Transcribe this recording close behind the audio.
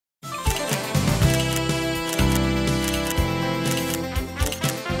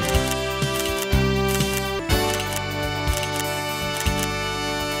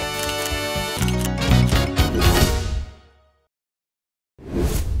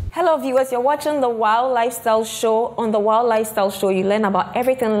Hello viewers, you're watching the Wild Lifestyle Show. On the Wild Lifestyle Show, you learn about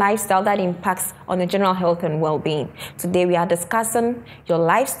everything lifestyle that impacts on your general health and well-being. Today we are discussing your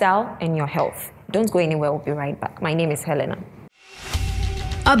lifestyle and your health. Don't go anywhere, we'll be right back. My name is Helena.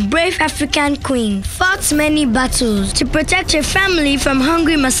 A brave African queen fought many battles to protect her family from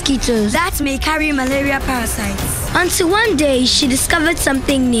hungry mosquitoes that may carry malaria parasites. Until one day, she discovered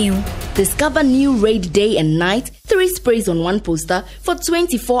something new. Discover new Raid Day and Night, 3 sprays on 1 poster for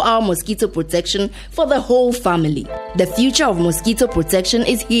 24-hour mosquito protection for the whole family. The future of mosquito protection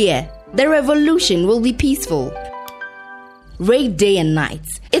is here. The revolution will be peaceful. Raid Day and Night.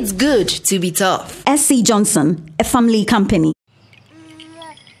 It's good to be tough. SC Johnson, a family company.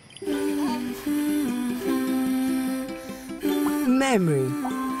 Memory,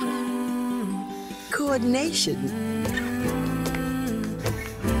 coordination,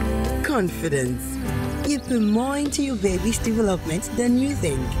 confidence. You put more into your baby's development than you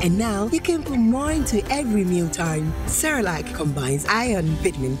think. And now you can put more into every mealtime. Cerelac combines iron,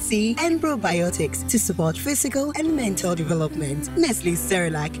 vitamin C, and probiotics to support physical and mental development. Nestle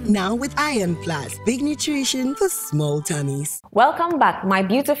Cerelac, now with Iron Plus. Big nutrition for small tummies. Welcome back. My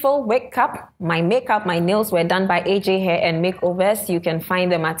beautiful wake up, my makeup, my nails were done by AJ Hair and Makeovers. You can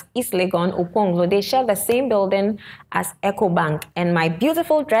find them at East Legon, Uponglo. They share the same building as EcoBank. And my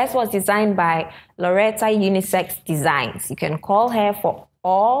beautiful dress was designed by Loretta Unisex Designs. You can call her for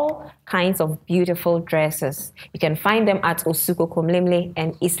all kinds of beautiful dresses. You can find them at Osuko Komlemle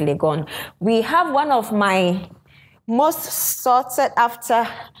and East Legon. We have one of my most sought after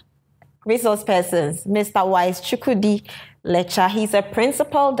resource persons, Mr. Wise Chukudi Lecha. He's a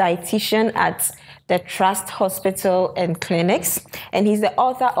principal dietitian at the Trust Hospital and Clinics, and he's the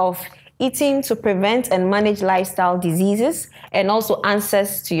author of Eating to Prevent and Manage Lifestyle Diseases and also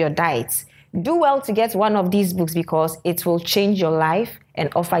Answers to Your Diet. Do well to get one of these books because it will change your life and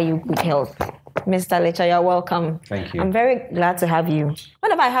offer you good health. Mr. Lecha, you're welcome. Thank you. I'm very glad to have you.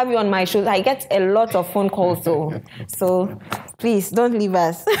 Whenever I have you on my show, I get a lot of phone calls, so please don't leave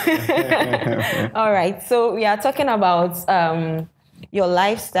us. All right, so we are talking about your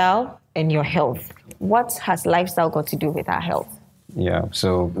lifestyle and your health. What has lifestyle got to do with our health? Yeah,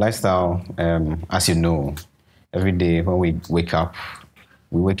 so lifestyle, as you know, every day when we wake up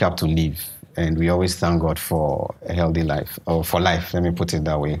to live. And we always thank God for a healthy life, or for life, let me put it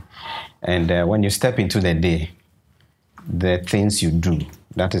that way. And when you step into the day, the things you do,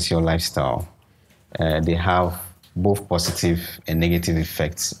 that is your lifestyle, they have both positive and negative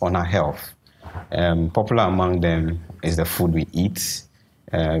effects on our health. Popular among them is the food we eat.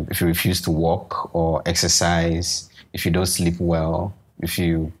 If you refuse to walk or exercise, if you don't sleep well, if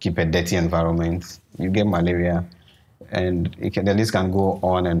you keep a dirty environment, you get malaria. And the list can go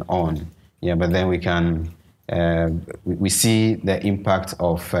on and on. Yeah, but then we see the impact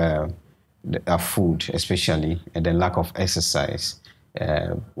of our food, especially, and the lack of exercise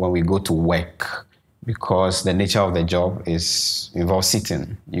when we go to work, because the nature of the job involves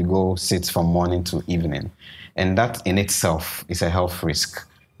sitting. You go sit from morning to evening, and that in itself is a health risk.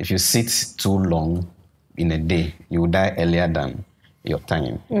 If you sit too long in a day, you will die earlier than your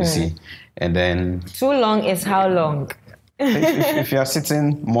time. You see, and then too long is how long? If you are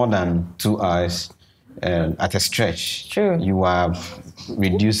sitting more than 2 hours at a stretch, true, you are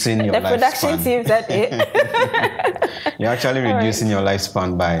reducing your lifespan. The production team said it. You're actually reducing your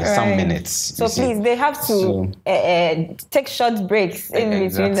lifespan by some minutes. So please, they have to take short breaks in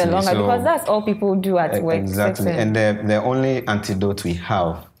between the longer, because that's all people do at work. Exactly. And the only antidote we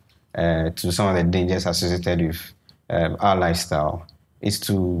have to some of the dangers associated with our lifestyle is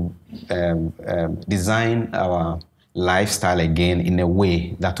to design our lifestyle again in a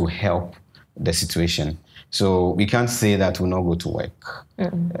way that will help the situation. So we can't say that we'll not go to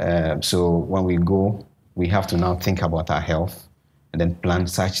work. So when we go, we have to now think about our health and then plan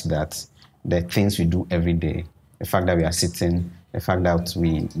such that the things we do every day, the fact that we are sitting, the fact that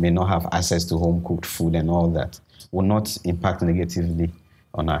we may not have access to home-cooked food and all that, will not impact negatively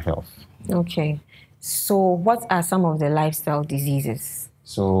on our health. Okay. So what are some of the lifestyle diseases?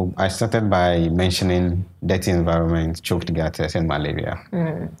 So I started by mentioning dirty environment, choked gutters, and malaria.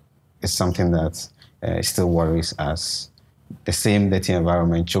 It's something that still worries us. The same dirty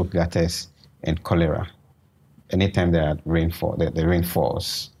environment, choked gutters, and cholera. Anytime there are rainfall, the rain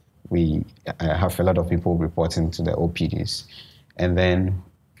falls, we have a lot of people reporting to the OPDs. And then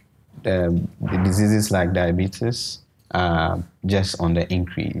the diseases like diabetes are just on the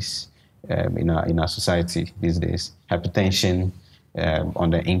increase in our society these days. Hypertension,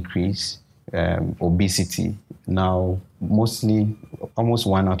 on the increase, obesity. Now mostly almost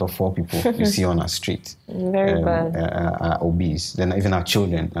 1 out of 4 people you see on our street Very bad. Are obese. Then even our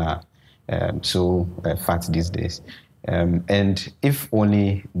children are so fat these days. And if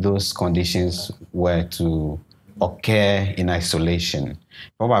only those conditions were to occur in isolation,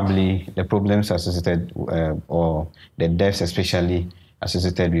 probably the problems associated or the deaths especially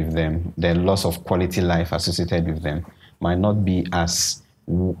associated with them, the loss of quality life associated with them might not be as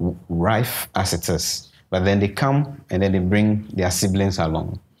rife as it is. But then they come and then they bring their siblings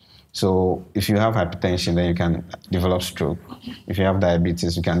along. So if you have hypertension, then you can develop stroke. If you have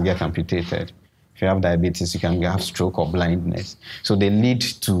diabetes, you can get amputated. If you have diabetes, you can have stroke or blindness. So they lead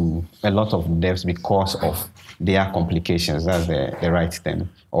to a lot of deaths because of their complications. That's the right term,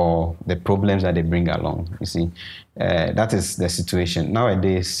 or the problems that they bring along. You see, that is the situation.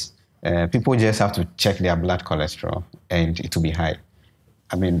 Nowadays, people just have to check their blood cholesterol and it will be high.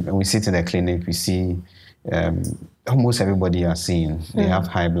 I mean, when we sit in the clinic, we see almost everybody you are seeing, they have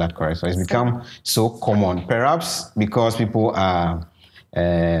high blood cholesterol. It's become so common, perhaps because people are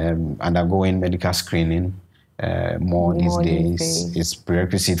undergoing medical screening more these days. It's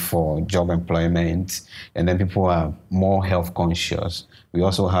prerequisite for job employment, and then people are more health conscious. We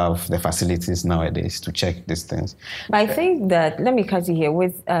also have the facilities nowadays to check these things. But I think that, let me cut you here,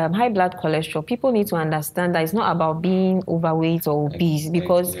 with high blood cholesterol, people need to understand that it's not about being overweight or obese,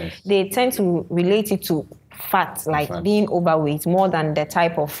 because they tend to relate it to fat, like being overweight, more than the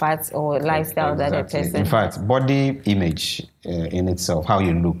type of fat or lifestyle that a person. In fact, body image in itself, how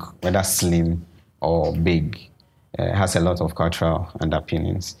you look, whether slim or big, has a lot of cultural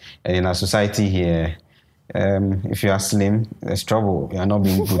underpinnings. And in our society here, if you are slim, there's trouble. You are not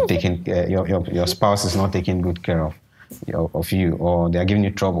being good taken. Your spouse is not taking good care of you, or they are giving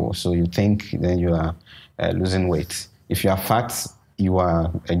you trouble. So you think then you are losing weight. If you are fat, you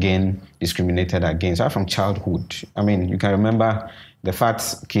are again discriminated against right from childhood. I mean, you can remember the fat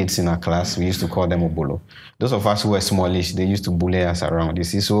kids in our class. We used to call them obolo. Those of us who were smallish, they used to bully us around. You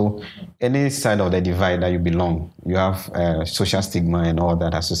see, so any side of the divide that you belong, you have social stigma and all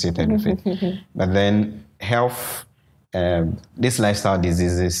that associated with it. But then health, these lifestyle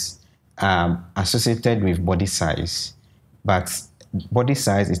diseases are associated with body size, but body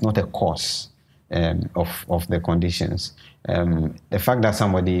size is not a cause of the conditions. The fact that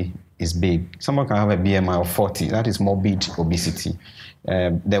somebody is big, someone can have a BMI of 40, that is morbid obesity.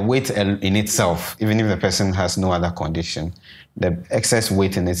 The weight in itself, even if the person has no other condition, the excess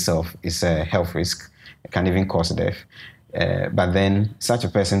weight in itself is a health risk. It can even cause death. But then such a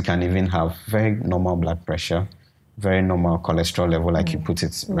person can even have very normal blood pressure, very normal cholesterol level, like you put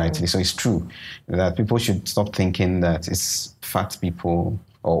it rightly. So it's true that people should stop thinking that it's fat people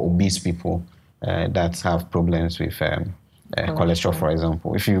or obese people that have problems with cholesterol, for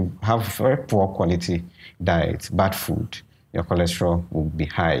example. If you have very poor quality diet, bad food, your cholesterol will be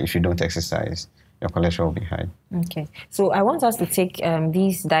high. If you don't exercise, your cholesterol will be high. Okay. So I want us to take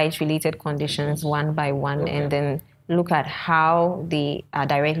these diet-related conditions one by one, and then look at how they are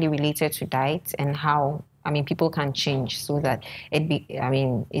directly related to diet and how, people can change so that they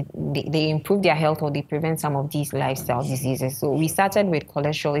improve their health or they prevent some of these lifestyle diseases. So we started with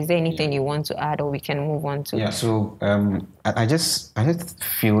cholesterol. Is there anything you want to add, or we can move on to? Yeah, so I just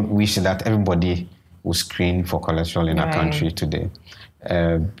wish that everybody will screen for cholesterol in our country today.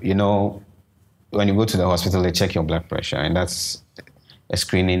 When you go to the hospital, they check your blood pressure, and that's a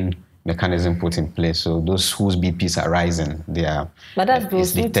screening mechanism put in place. So those whose BPs are rising, they are. But that's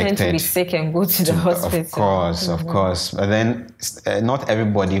those who tend to be sick and go to the hospital. Of course. But then not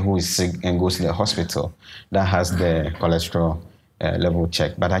everybody who is sick and goes to the hospital that has the cholesterol level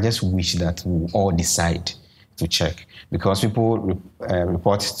checked. But I just wish that we all decide to check, because people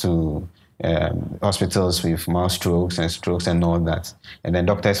report to hospitals with mild strokes and all that, and then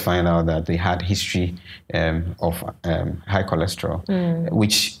doctors find out that they had history of high cholesterol,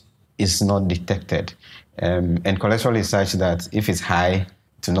 which is not detected. And cholesterol is such that if it's high,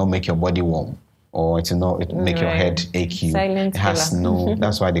 to not make your body warm or to not make your head ache you. Silent it has killer. no,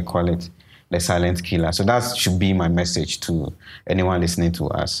 that's why they call it the silent killer. So that should be my message to anyone listening to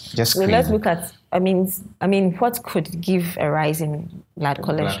us. Just so let's look at, what could give a rise in blood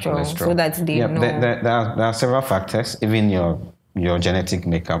cholesterol, so that they know? There are several factors, even your genetic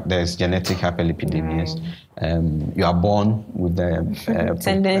makeup. There's genetic hyperlipidemias. You are born with the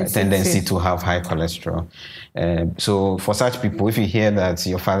tendency to have high cholesterol. So for such people, if you hear that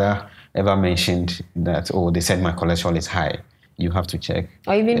your father ever mentioned that, they said my cholesterol is high, you have to check.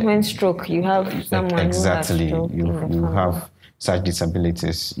 Or even when stroke, you have someone exactly. who has stroke. You have such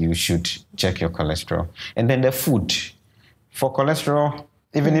disabilities, you should check your cholesterol. And then the food. For cholesterol,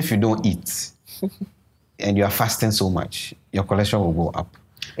 even if you don't eat, and you are fasting so much, your cholesterol will go up.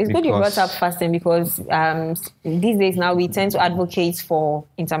 It's good you brought up fasting because these days now we tend to advocate for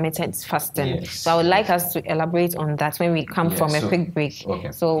intermittent fasting. Yes. So I would like us to elaborate on that when we come from a quick break.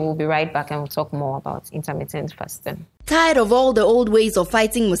 Okay. So we'll be right back and we'll talk more about intermittent fasting. Tired of all the old ways of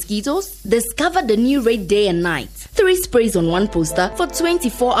fighting mosquitoes? Discover the new Raid Day and Night. 3 sprays on 1 poster for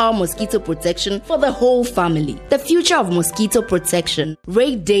 24-hour mosquito protection for the whole family. The future of mosquito protection.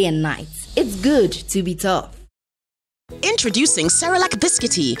 Raid Day and Night. It's good to be tough. Introducing Cerelac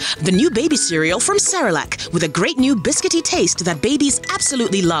Biscuity, the new baby cereal from Cerelac, with a great new biscuity taste that babies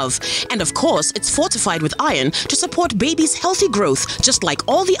absolutely love. And of course, it's fortified with iron to support babies' healthy growth, just like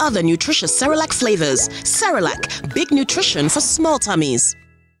all the other nutritious Cerelac flavors. Cerelac, big nutrition for small tummies.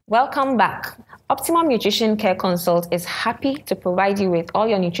 Welcome back. Optimum Nutrition Care Consult is happy to provide you with all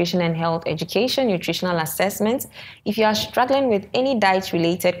your nutrition and health education, nutritional assessments. If you are struggling with any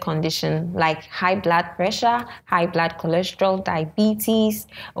diet-related condition like high blood pressure, high blood cholesterol, diabetes,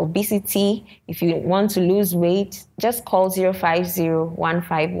 obesity, if you want to lose weight, just call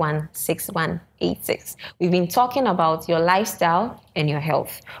 050-151-6186. We've been talking about your lifestyle and your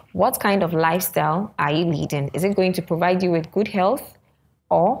health. What kind of lifestyle are you leading? Is it going to provide you with good health,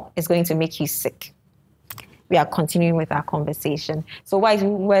 or it's going to make you sick? We are continuing with our conversation. So while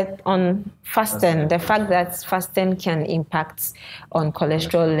we're on fasting, the fact that fasting can impact on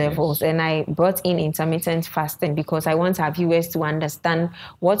cholesterol levels, and I brought in intermittent fasting because I want our viewers to understand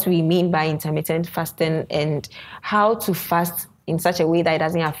what we mean by intermittent fasting and how to fast in such a way that it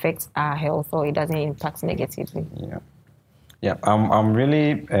doesn't affect our health or it doesn't impact negatively. Yeah, I'm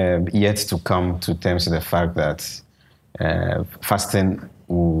really yet to come to terms with the fact that fasting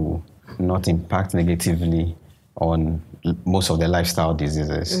will not impact negatively on most of the lifestyle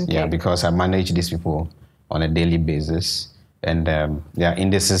diseases. Okay. Yeah, because I manage these people on a daily basis, and their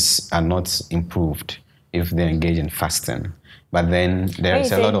indices are not improved if they engage in fasting. But then there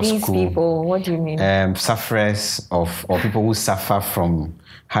is a lot of these people, what do you mean? Sufferers of, or people who suffer from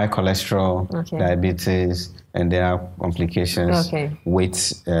high cholesterol, diabetes, and their complications,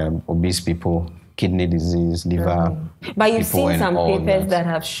 weight, obese people, kidney disease, liver. But you've seen some papers that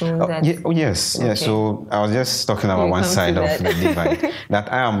have shown that. Yes. So I was just talking about one side of the divide,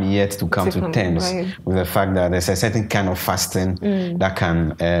 that I am yet to come to terms with the fact that there's a certain kind of fasting that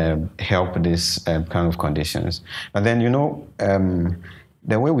can help this kind of conditions. But then,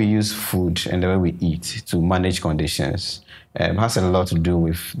 the way we use food and the way we eat to manage conditions has a lot to do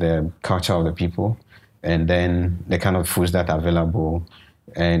with the culture of the people, and then the kind of foods that are available,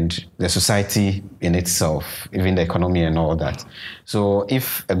 and the society in itself, even the economy and all that. So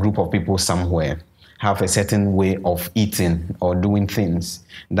if a group of people somewhere have a certain way of eating or doing things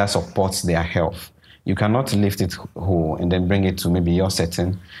that supports their health, you cannot lift it whole and then bring it to maybe your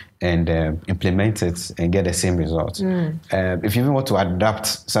setting and implement it and get the same result. If you even want to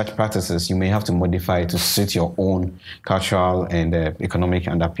adapt such practices, you may have to modify it to suit your own cultural and economic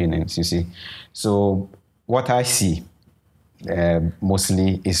underpinnings, you see. So what I see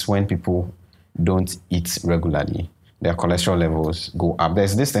mostly is when people don't eat regularly, their cholesterol levels go up.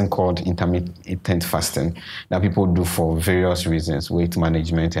 There's this thing called intermittent fasting that people do for various reasons, weight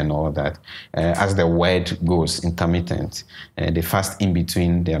management and all that. As the word goes, intermittent, they fast in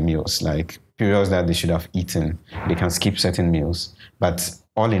between their meals, like periods that they should have eaten. They can skip certain meals, but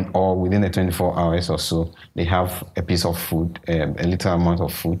all in all, within the 24 hours or so, they have a piece of food, a little amount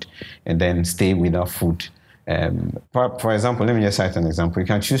of food, and then stay without food. For example, let me just cite an example. You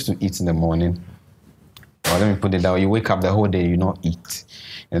can choose to eat in the morning, or let me put it down, you wake up the whole day, you not eat,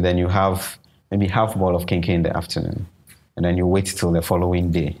 and then you have maybe half bowl of kinky in the afternoon, and then you wait till the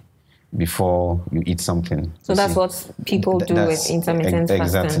following day before you eat something. So that's what people do with intermittent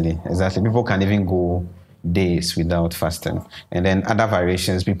fasting. Exactly. People can even go days without fasting. And then other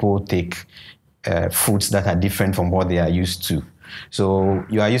variations, people take foods that are different from what they are used to. So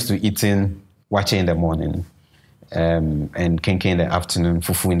you are used to eating wache in the morning, and kinky in the afternoon,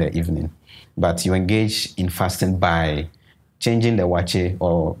 fufu in the evening. But you engage in fasting by changing the wache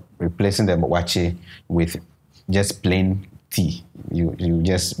or replacing the wache with just plain tea. You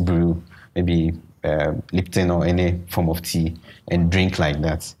just brew maybe Lipton or any form of tea and drink like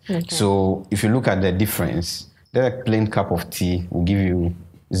that. Okay. So if you look at the difference, the plain cup of tea will give you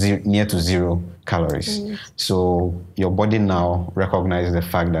near to 0 calories. So your body now recognizes the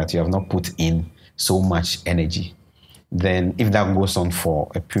fact that you have not put in so much energy. Then if that goes on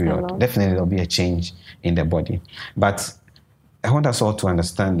for a period, definitely there'll be a change in the body. But I want us all to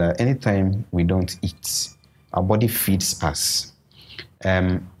understand that anytime we don't eat, our body feeds us.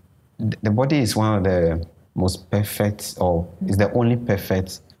 The body is one of the most perfect, or is the only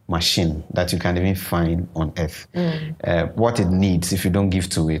perfect machine that you can even find on earth. What it needs, if you don't give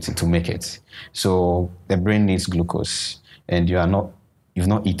to it, to make it. So the brain needs glucose, and you've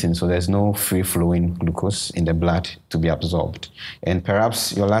not eaten, so there's no free-flowing glucose in the blood to be absorbed. And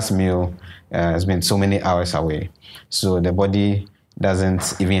perhaps your last meal has been so many hours away, so the body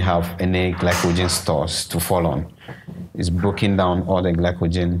doesn't even have any glycogen stores to fall on. It's broken down all the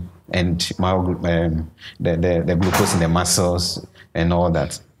glycogen and the glucose in the muscles and all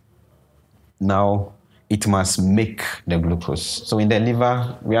that. Now, it must make the glucose. So in the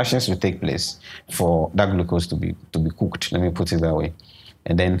liver, reactions will take place for that glucose to be cooked, let me put it that way,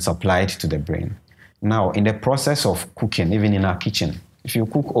 and then supplied to the brain. Now, in the process of cooking, even in our kitchen, if you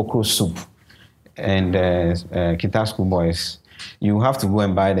cook okra soup and Kita school boys, you have to go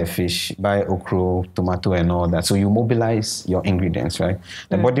and buy the fish, buy okra, tomato, and all that. So you mobilize your ingredients, right?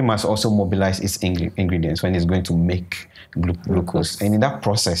 The body must also mobilize its ingredients when it's going to make glucose. And in that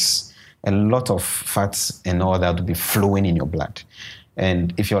process, a lot of fats and all that will be flowing in your blood.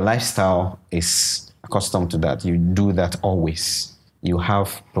 And if your lifestyle is accustomed to that, you do that always, you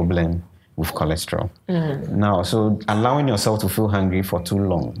have problem with cholesterol. Now, so allowing yourself to feel hungry for too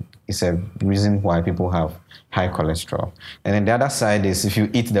long is a reason why people have high cholesterol. And then the other side is if you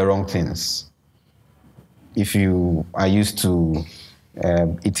eat the wrong things. If you are used to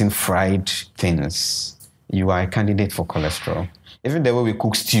eating fried things, you are a candidate for cholesterol. Even the way we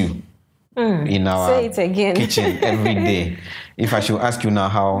cook stew in our kitchen every day. If I should ask you now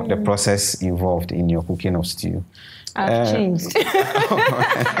how the process involved in your cooking of stew. I've changed.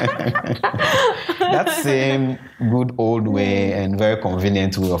 That same good old way and very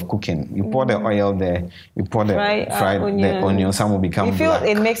convenient way of cooking. You pour the oil there, you pour the the onion, some will become you feel black.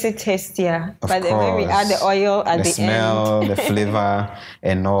 It makes it tastier. Of but then when we add the oil at the smell, end. the flavor,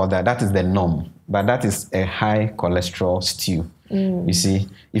 and all that, that is the norm. But that is a high cholesterol stew. You see,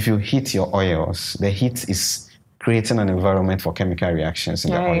 if you heat your oils, the heat is creating an environment for chemical reactions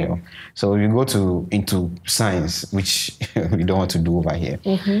in the oil. So we go into science, which we don't want to do over here.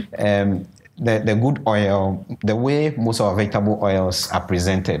 The good oil, the way most of our vegetable oils are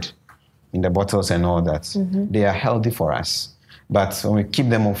presented in the bottles and all that, they are healthy for us. But when we keep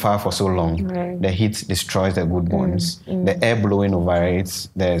them on fire for so long, the heat destroys the good ones. The air blowing over it,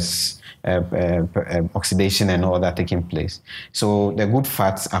 there's oxidation and all that taking place. So the good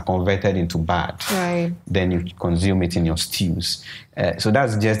fats are converted into bad. Then you consume it in your stews. So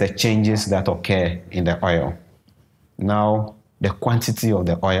that's just the changes that occur in the oil. Now, the quantity of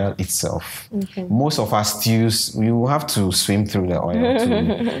the oil itself. Most of our stews, you have to swim through the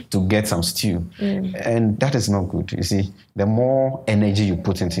oil to get some stew. And that is not good. You see, the more energy you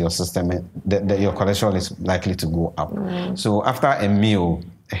put into your system, your cholesterol is likely to go up. So after a meal,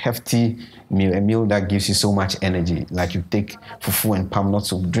 a hefty meal, a meal that gives you so much energy, like you take fufu and palm nut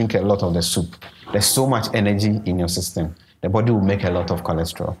soup, drink a lot of the soup, there's so much energy in your system, the body will make a lot of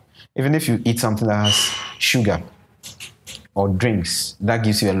cholesterol. Even if you eat something that has sugar or drinks, that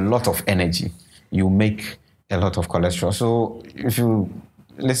gives you a lot of energy, you make a lot of cholesterol. So if you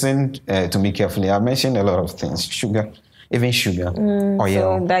listen to me carefully, I mentioned a lot of things, sugar, even sugar,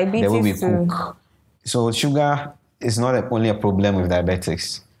 oil, so diabetes the way we too. cook. So sugar is not only a problem with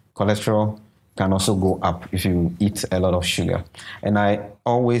diabetics. Cholesterol can also go up if you eat a lot of sugar. And I've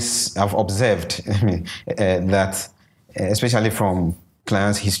observed that, especially from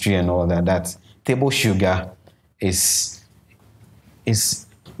clients' history and all that, that table sugar is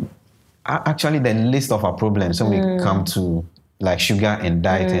actually the least of our problems when we come to like sugar and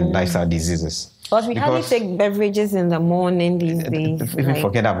diet and lifestyle diseases. But we hardly take beverages in the morning these days. Even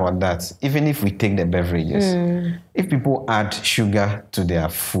forget about that. Even if we take the beverages, if people add sugar to their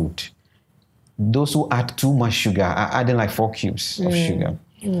food, those who add too much sugar are adding like 4 cubes of sugar.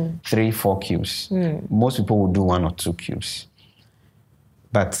 3-4 cubes. Most people will do 1 or 2 cubes.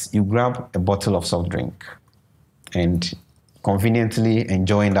 But you grab a bottle of soft drink and conveniently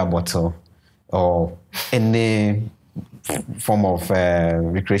enjoying that bottle or any form of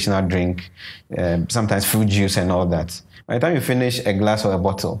recreational drink, sometimes fruit juice and all that. By the time you finish a glass or a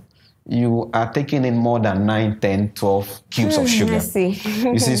bottle, you are taking in more than 9, 10, 12 cubes of sugar. I see.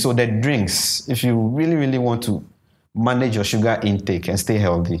 You see, so the drinks, if you really, really want to manage your sugar intake and stay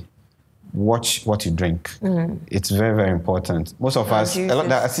healthy, watch what you drink. It's very, very important. Most of us,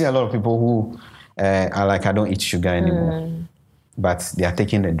 I see a lot of people who are like, I don't eat sugar anymore. But they are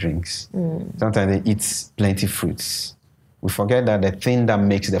taking the drinks. Sometimes they eat plenty fruits. We forget that the thing that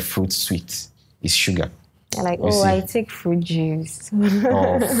makes the fruit sweet is sugar. They're like, I take fruit juice.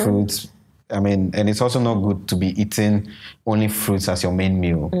 Or fruits. I mean, and it's also not good to be eating only fruits as your main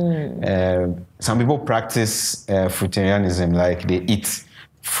meal. Some people practice fruitarianism, like they eat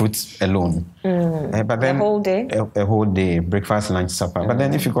fruits alone. But then a whole day? A whole day, breakfast, lunch, supper. But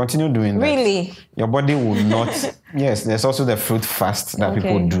then if you continue doing that, really, your body will not. Yes, there's also the fruit fast that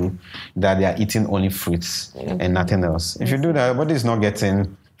people do, that they are eating only fruits and nothing else. If you do that, your body is not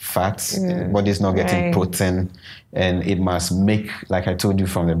getting fat, the body is not getting protein, and it must make, like I told you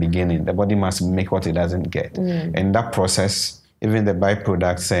from the beginning, the body must make what it doesn't get. And that process, even the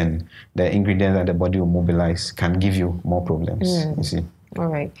byproducts and the ingredients that the body will mobilize, can give you more problems. You see. All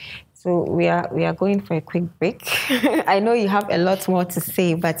right. So we are going for a quick break. I know you have a lot more to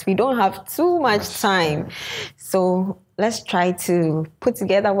say, but we don't have too much time. So let's try to put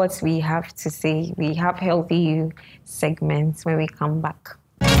together what we have to say. We have Healthy You segments when we come back.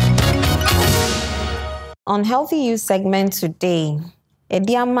 On Healthy You segment today,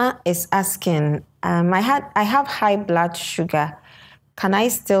 Ediama is asking, I have high blood sugar. Can I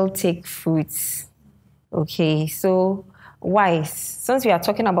still take fruits? Okay, so why? Since we are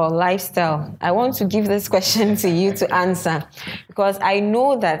talking about lifestyle, I want to give this question to you to answer, because I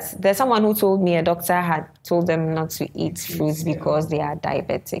know that there's someone who told me a doctor had told them not to eat fruits because they are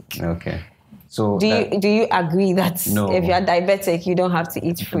diabetic. Okay. So do you agree that no, if you are diabetic, you don't have to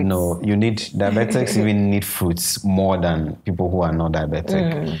eat fruits? No, you need, diabetics even need fruits more than people who are not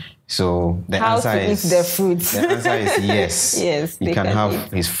diabetic. So the answer is eat the fruits. The answer is yes. Yes, you can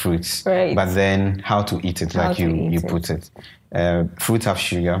have his fruits, right. But then how to eat it, like you put it. Fruits have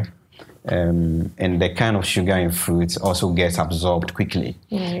sugar, and the kind of sugar in fruits also gets absorbed quickly.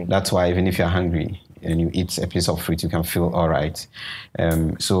 That's why even if you're hungry and you eat a piece of fruit, you can feel all right.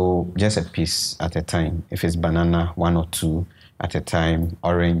 So just a piece at a time. If it's banana, 1 or 2 at a time.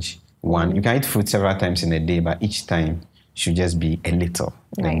 Orange, 1. You can eat fruit several times in a day, but each time should just be a little.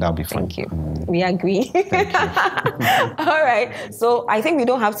 Then that'll be fine. Thank you. We agree. Thank you. All right. So I think we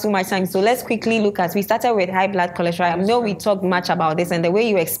don't have too much time. So let's quickly look at, we started with high blood cholesterol. I know we talked much about this, and the way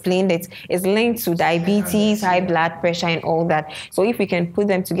you explained it is linked to diabetes, high blood pressure, and all that. So if we can put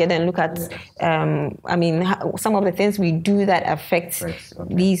them together and look at, some of the things we do that affect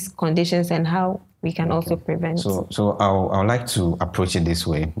these conditions and how we can also prevent. So I would like to approach it this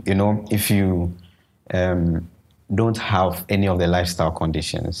way. You know, if you don't have any of the lifestyle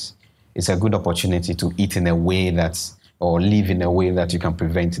conditions, it's a good opportunity to eat in a way or live in a way that you can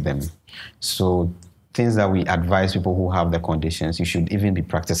prevent them. So things that we advise people who have the conditions, you should even be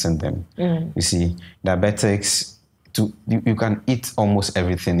practicing them. You see, diabetics, you can eat almost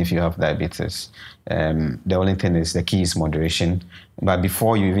everything if you have diabetes. The only thing is, the key is moderation. But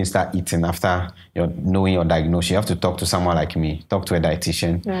before you even start eating, after knowing your diagnosis, you have to talk to someone like me, talk to a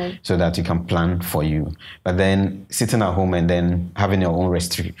dietitian, so that you can plan for you. But then sitting at home and then having your own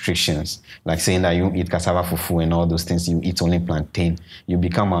restrictions, like saying that you eat cassava fufu and all those things, you eat only plantain, you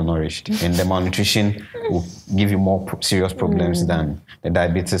become malnourished. And the malnutrition will give you more serious problems than the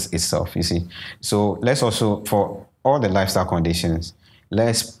diabetes itself, you see. So let's also, for all the lifestyle conditions,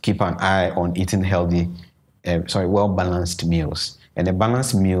 let's keep an eye on eating healthy, well-balanced meals. And a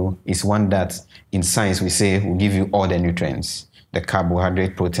balanced meal is one that, in science, we say will give you all the nutrients: the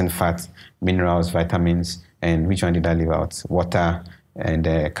carbohydrate, protein, fat, minerals, vitamins, and which one did I leave out? Water and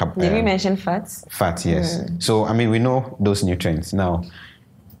did we mention fats? Fat, yes. So, we know those nutrients. Now,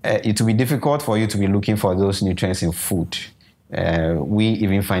 it will be difficult for you to be looking for those nutrients in food. We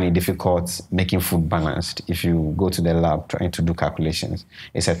even find it difficult making food balanced. If you go to the lab trying to do calculations,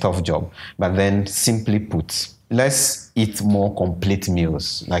 it's a tough job. But then, simply put, let's eat more complete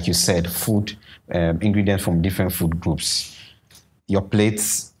meals. Like you said, food, ingredients from different food groups. Your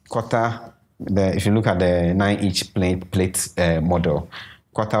plates, if you look at the 9-each plate model,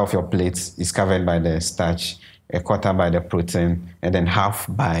 quarter of your plate is covered by the starch, a quarter by the protein, and then half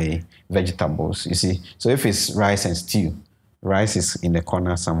by vegetables, you see. So if it's rice and stew, rice is in the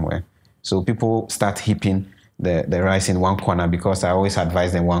corner somewhere. So people start heaping the rice in one corner, because I always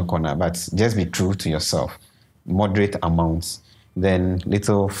advise them one corner, but just be true to yourself. Moderate amounts, then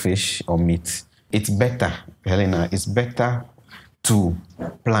little fish or meat. It's better, Helena, it's better to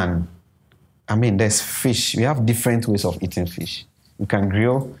plan. There's fish. We have different ways of eating fish. You can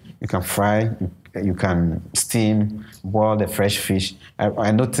grill, you can fry, you can steam, boil the fresh fish.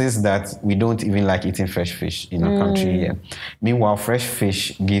 I noticed that we don't even like eating fresh fish in our country here. Meanwhile, fresh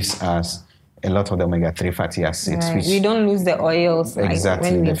fish gives us a lot of the omega-3 fatty acids. Right. We don't lose the oils.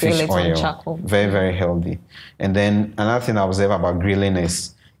 Exactly, when we the grill fish it oil. on charcoal. Very, very healthy. And then another thing I observe about grilling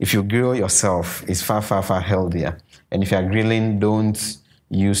is, if you grill yourself, it's far, far, far healthier. And if you're grilling, don't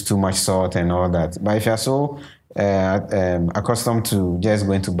use too much salt and all that. But if you're so accustomed to just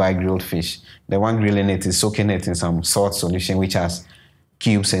going to buy grilled fish, the one grilling it is soaking it in some salt solution which has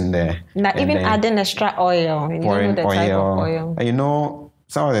cubes in there. Now, even adding extra oil, pouring oil. Type of oil.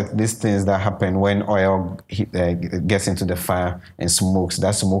 some of these things that happen when oil gets into the fire and smokes,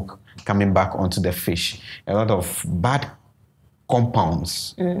 that smoke coming back onto the fish, a lot of bad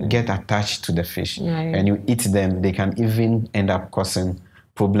compounds get attached to the fish, and you eat them, they can even end up causing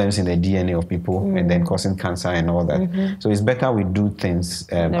problems in the DNA of people and then causing cancer and all that. So it's better we do things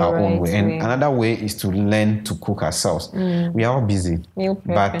our own way. And another way is to learn to cook ourselves. We are all busy,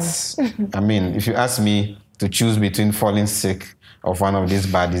 but I mean, if you ask me to choose between falling sick of one of these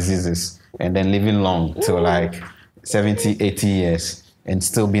bad diseases and then living long till like 70, 80 years and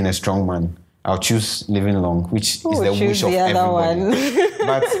still being a strong man, I'll choose living long, which is the wish of everybody.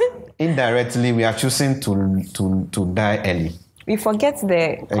 But indirectly, we are choosing to die early. We forget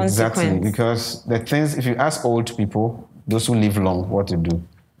the consequence. Exactly, because the things, if you ask old people, those who live long, what to do.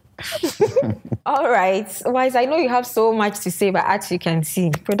 All right. Wise, I know you have so much to say, but as you can see,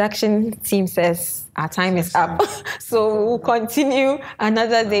 production team says our time is up. So we'll continue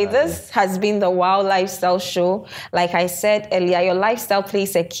another day. This has been the Wow Lifestyle Show. Like I said earlier, your lifestyle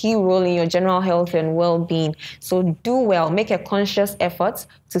plays a key role in your general health and well-being. So do well. Make a conscious effort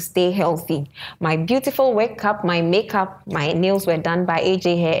to stay healthy. My beautiful wake up, my makeup, my nails were done by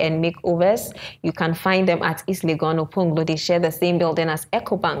AJ Hair and Makeovers. You can find them at East Legon, Oponglo. They share the same building as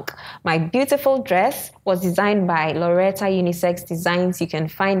EcoBank. My beautiful dress was designed by Loretta Unisex Designs. You can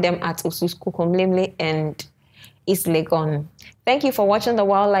find them at Osus Kukumlemle and East Legon. Thank you for watching the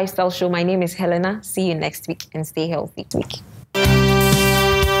Wild Lifestyle Show. My name is Helena. See you next week and stay healthy.